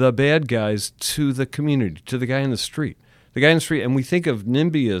the bad guys to the community, to the guy in the street? The guy in the street, and we think of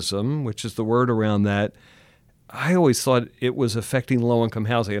NIMBYism, which is the word around that. I always thought it was affecting low-income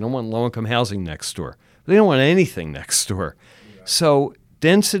housing. I don't want low-income housing next door. They don't want anything next door. Yeah. So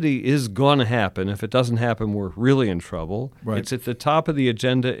density is going to happen. If it doesn't happen, we're really in trouble. Right. It's at the top of the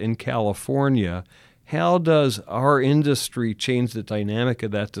agenda in California. How does our industry change the dynamic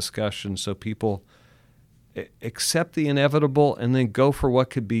of that discussion so people accept the inevitable and then go for what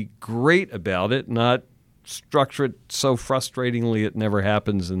could be great about it, not structure it so frustratingly it never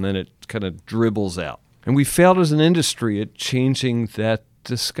happens and then it kind of dribbles out? And we failed as an industry at changing that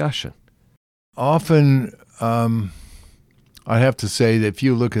discussion. Often, I have to say that if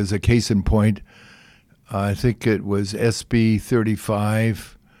you look as a case in point, I think it was SB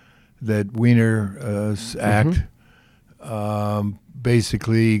 35, that Wiener Act,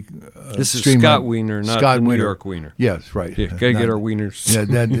 basically... this is Scott Wiener, not the New York Wiener. Yes, right. Yeah, got to get our Wieners. Yeah,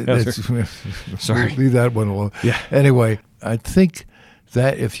 that's, Sorry. leave that one alone. Yeah. Anyway, I think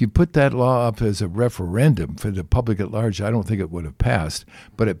that if you put that law up as a referendum for the public at large, I don't think it would have passed.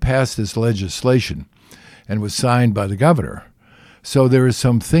 But it passed as legislation and was signed by the governor. So there are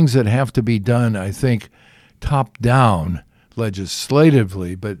some things that have to be done, I think, top down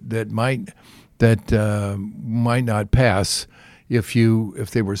legislatively, but that might not pass if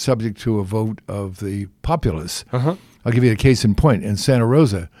they were subject to a vote of the populace. Uh-huh. I'll give you a case in point. In Santa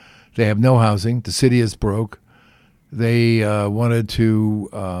Rosa, they have no housing. The city is broke. They wanted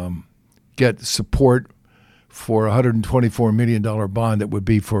to get support for a $124 million bond that would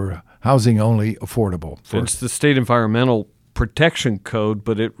be for housing only, affordable. It's the state environmental protection code,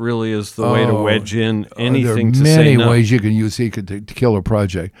 but it really is the way to wedge in anything to say no. There are many ways you can use SECA to kill a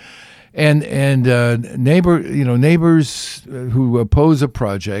project. And neighbors who oppose a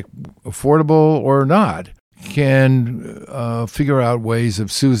project, affordable or not, can figure out ways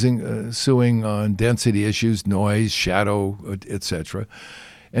of suing on density issues, noise, shadow, etc.,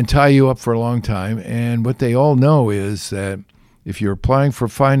 and tie you up for a long time. And what they all know is that if you're applying for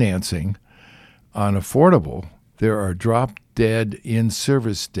financing on affordable, there are drop-dead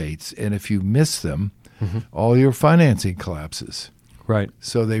in-service dates, and if you miss them, all your financing collapses. Right.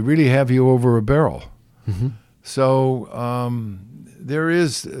 So they really have you over a barrel. Mm-hmm. So there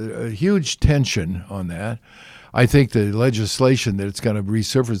is a huge tension on that. I think the legislation that's going to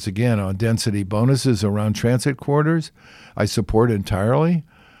resurface again on density bonuses around transit corridors, I support entirely.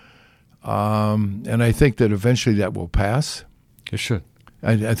 And I think that eventually that will pass. It should.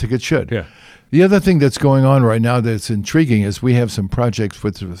 I think it should. Yeah. The other thing that's going on right now that's intriguing is we have some projects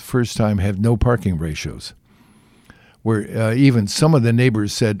which for the first time have no parking ratios, where even some of the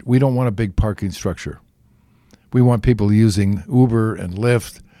neighbors said, we don't want a big parking structure. We want people using Uber and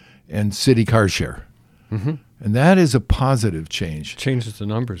Lyft and city car share. Mm-hmm. And that is a positive change. Changes the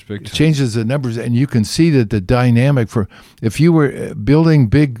numbers big time. It changes the numbers, and you can see that the dynamic for if you were building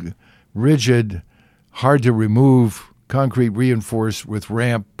big, rigid, hard to remove, concrete reinforced with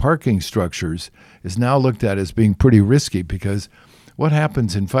ramp parking structures is now looked at as being pretty risky, because what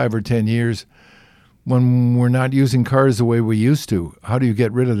happens in 5 or 10 years when we're not using cars the way we used to? How do you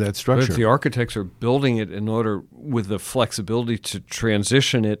get rid of that structure? But if the architects are building it in order with the flexibility to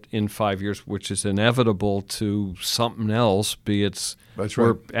transition it in 5 years, which is inevitable, to something else, be it's That's right.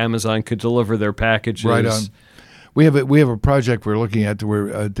 where Amazon could deliver their packages. Right on. We have a project we're looking at where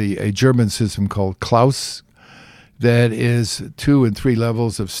a German system called Klaus that is 2 and 3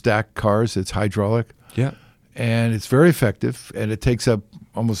 levels of stacked cars. It's hydraulic. Yeah. And it's very effective, and it takes up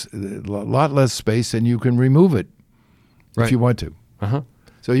almost a lot less space, and you can remove it if you want to. Uh-huh.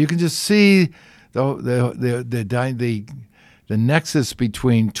 So you can just see the nexus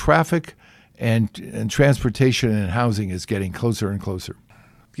between traffic and transportation and housing is getting closer and closer.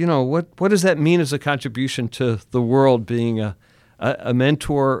 You know, what does that mean as a contribution to the world, being a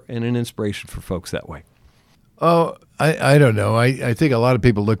mentor and an inspiration for folks that way? Oh, I don't know. I think a lot of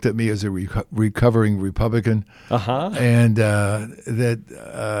people looked at me as a recovering Republican, and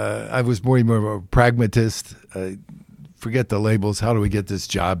that I was more of a pragmatist. Forget the labels. How do we get this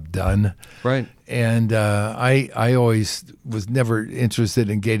job done? Right. And I always was never interested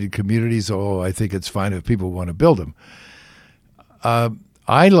in gated communities, although I think it's fine if people want to build them.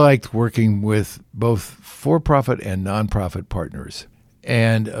 I liked working with both for-profit and nonprofit partners,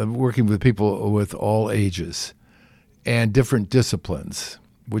 and working with people with all ages and different disciplines,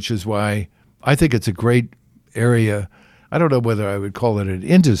 which is why I think it's a great area. I don't know whether I would call it an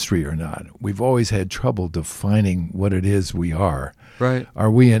industry or not. We've always had trouble defining what it is we are. Right. Are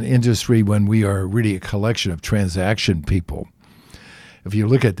we an industry when we are really a collection of transaction people? If you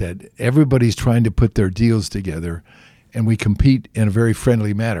look at that, everybody's trying to put their deals together, and we compete in a very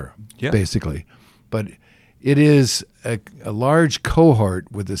friendly manner, basically. But it is a large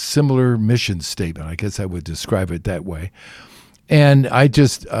cohort with a similar mission statement. I guess I would describe it that way. And I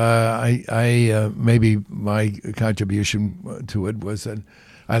just, maybe my contribution to it was that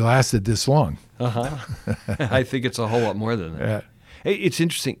I lasted this long. I think it's a whole lot more than that. Yeah. Hey, it's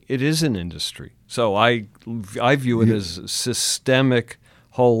interesting. It is an industry. So I view it as systemic,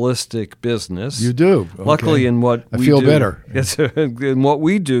 holistic business. You do. Okay. Luckily, in what we do, I feel better. Yes, in what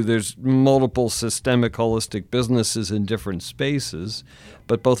we do, there's multiple systemic, holistic businesses in different spaces,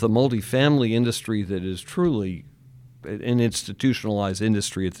 but both a multifamily industry that is truly an institutionalized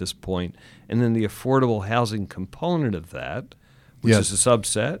industry at this point, and then the affordable housing component of that, which is a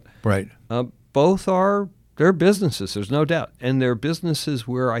subset. Right. Both they're businesses, there's no doubt. And they're businesses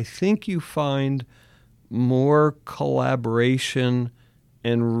where I think you find more collaboration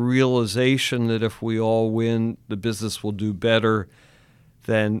and realization that if we all win, the business will do better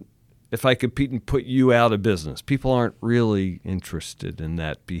than if I compete and put you out of business. People aren't really interested in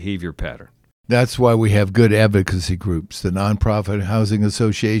that behavior pattern. That's why we have good advocacy groups. The Nonprofit Housing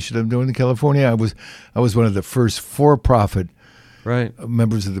Association of Northern California. I was one of the first for-profit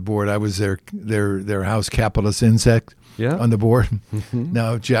members of the board. I was their house capitalist insect on the board. Mm-hmm.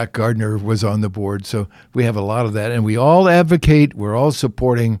 Now Jack Gardner was on the board. So we have a lot of that. And we all advocate. We're all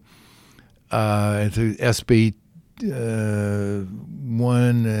supporting the SB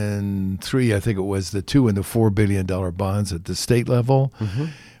 1 and 3, I think it was, the $2 and the $4 billion bonds at the state level. Mm-hmm.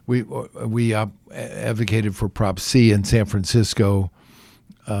 We advocated for Prop C in San Francisco.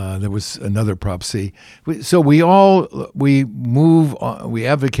 There was another Prop C. So we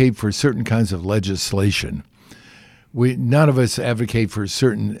advocate for certain kinds of legislation. None of us advocate for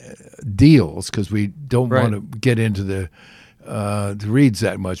certain deals because we don't want to get into the reads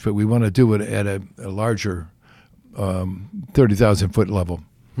that much, but we want to do it at a larger 30,000-foot level.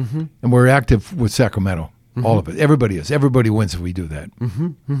 Mm-hmm. And we're active with Sacramento. Mm-hmm. All of it. Everybody is. Everybody wins if we do that. Mm-hmm.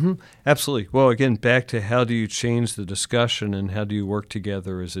 Mm-hmm. Absolutely. Well, again, back to how do you change the discussion and how do you work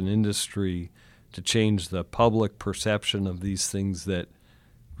together as an industry to change the public perception of these things that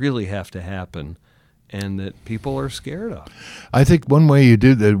really have to happen and that people are scared of? I think one way you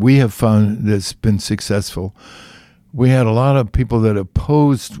do that we have found that's been successful, we had a lot of people that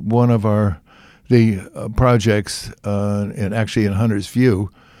opposed one of the projects and actually in Hunter's View,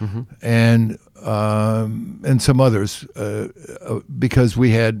 mm-hmm. and some others, because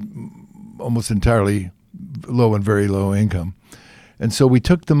we had almost entirely low and very low income. And so we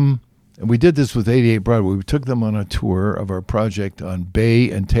took them, and we did this with 88 Broadway, we took them on a tour of our project on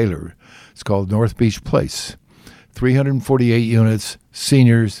Bay and Taylor. It's called North Beach Place. 348 units,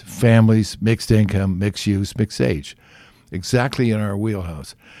 seniors, families, mixed income, mixed use, mixed age. Exactly in our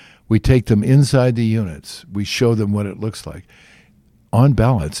wheelhouse. We take them inside the units. We show them what it looks like. On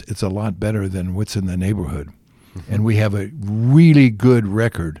balance, it's a lot better than what's in the neighborhood. Mm-hmm. And we have a really good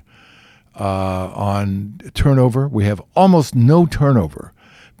record on turnover. We have almost no turnover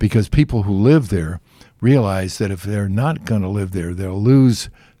because people who live there realize that if they're not going to live there, they'll lose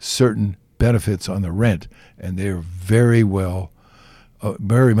certain benefits on the rent. And they're very much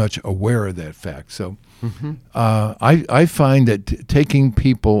aware of that fact. So mm-hmm. I find that taking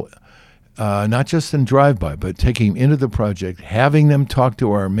people not just in drive-by, but taking them into the project, having them talk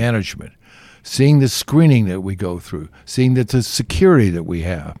to our management, seeing the screening that we go through, seeing that the security that we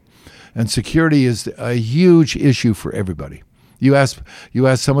have. And security is a huge issue for everybody. You ask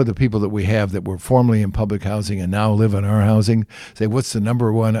some of the people that we have that were formerly in public housing and now live in our housing, say, what's the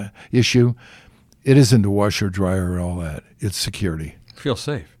number one issue? It isn't the washer, dryer, and all that. It's security. Feel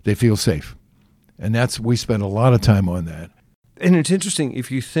safe. They feel safe. And we spend a lot of time on that. And it's interesting,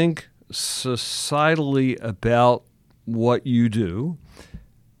 if you think societally about what you do,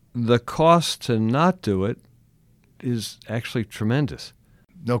 the cost to not do it is actually tremendous.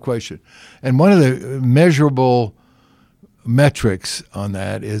 No question. And one of the measurable metrics on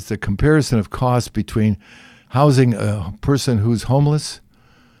that is the comparison of cost between housing a person who's homeless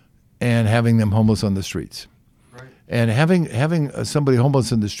and having them homeless on the streets. Right. And having somebody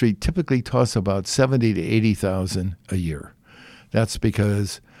homeless in the street typically costs about $70,000 to $80,000 a year. That's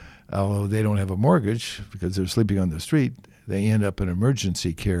because although they don't have a mortgage because they're sleeping on the street, they end up in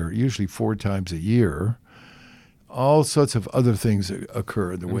emergency care usually 4 times a year. All sorts of other things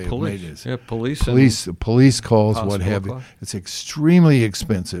occur in the way it is. Yeah, police calls, what have you. It's extremely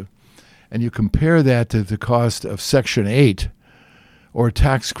expensive. And you compare that to the cost of Section 8 or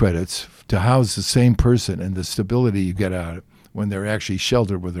tax credits to house the same person and the stability you get out of it when they're actually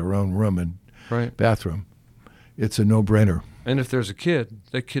sheltered with their own room and bathroom. It's a no-brainer. And if there's a kid,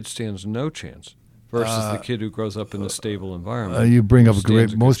 that kid stands no chance versus the kid who grows up in a stable environment. You bring up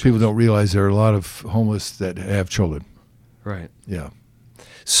most people don't realize there are a lot of homeless that have children. Right. Yeah.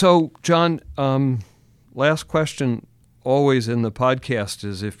 So, John, last question always in the podcast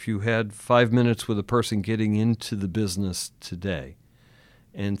is if you had 5 minutes with a person getting into the business today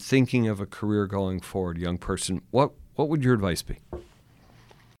and thinking of a career going forward, young person, what would your advice be?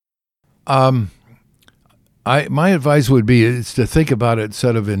 My advice would be is to think about it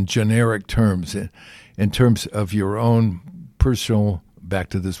sort of in generic terms, in terms of your own personal, back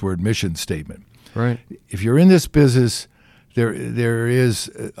to this word, mission statement. Right. If you're in this business, there is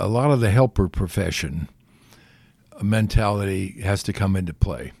a lot of the helper profession mentality has to come into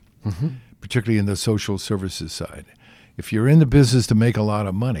play, mm-hmm. particularly in the social services side. If you're in the business to make a lot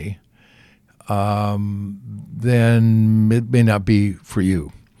of money, then it may not be for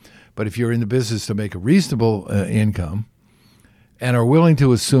you. But if you're in the business to make a reasonable income and are willing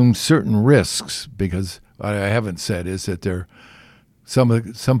to assume certain risks, because what I haven't said is that there are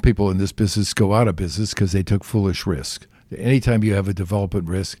Some people in this business go out of business because they took foolish risk. Anytime you have a development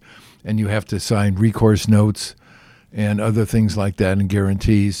risk and you have to sign recourse notes and other things like that and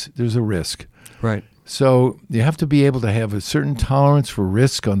guarantees, there's a risk. Right. So you have to be able to have a certain tolerance for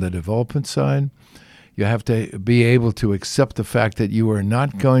risk on the development side. You have to be able to accept the fact that you are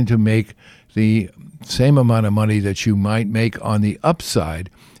not going to make the same amount of money that you might make on the upside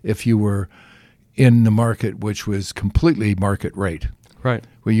if you were in the market, which was completely market rate. Right.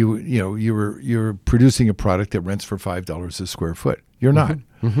 Where you're producing a product that rents for $5 a square foot. You're not.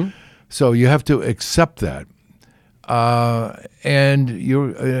 Mm-hmm. So you have to accept that. And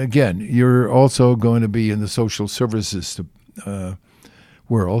you're also going to be in the social services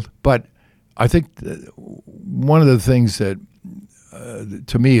world. But I think one of the things that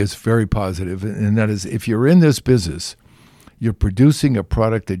to me is very positive, and that is if you're in this business, you're producing a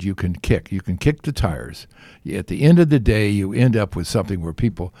product that you can kick. You can kick the tires. At the end of the day, you end up with something where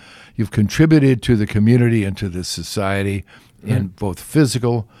you've contributed to the community and to the society in both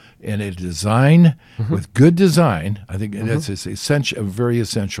physical and a design with good design. I think that's essential, very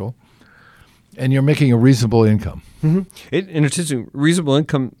essential. And you're making a reasonable income. And it's interesting. Reasonable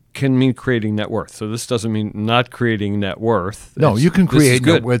income can mean creating net worth. So this doesn't mean not creating net worth. No, you can create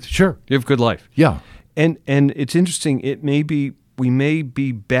net worth. Sure, you have a good life. Yeah. And it's interesting. We may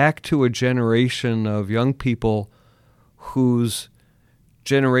be back to a generation of young people whose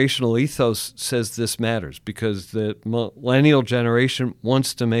generational ethos says this matters because the millennial generation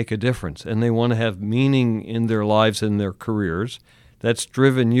wants to make a difference and they want to have meaning in their lives and their careers. That's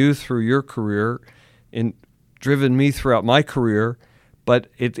driven you through your career and driven me throughout my career. But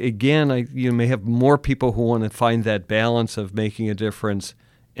you may have more people who want to find that balance of making a difference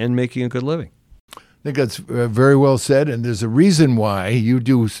and making a good living. I think that's very well said, and there's a reason why you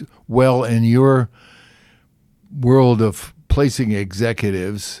do well in your world of placing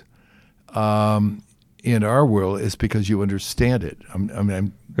executives. In our world, is because you understand it.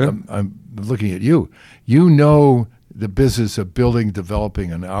 I'm looking at you. You know the business of building,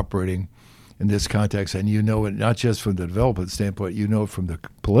 developing, and operating in this context, and you know it not just from the development standpoint. You know it from the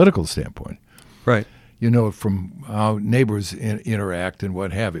political standpoint. Right. You know it from how neighbors interact and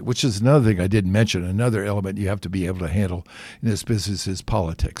what have you, which is another thing I didn't mention. Another element you have to be able to handle in this business is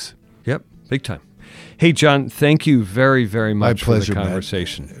politics. Yep, big time. Hey, John, thank you very, very much My pleasure, for the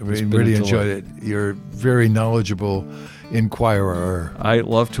conversation. Matt. Really enjoyed it. You're very knowledgeable inquirer. I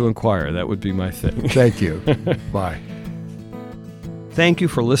love to inquire. That would be my thing. Thank you. Bye. Thank you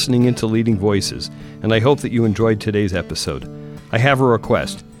for listening into Leading Voices, and I hope that you enjoyed today's episode. I have a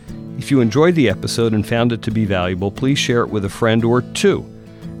request. If you enjoyed the episode and found it to be valuable, please share it with a friend or two.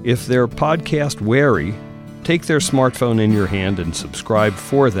 If they're podcast wary, take their smartphone in your hand and subscribe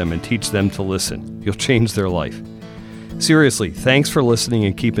for them and teach them to listen. You'll change their life. Seriously, thanks for listening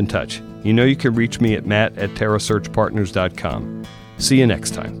and keep in touch. You know you can reach me at matt@terrasearchpartners.com. See you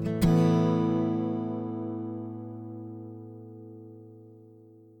next time.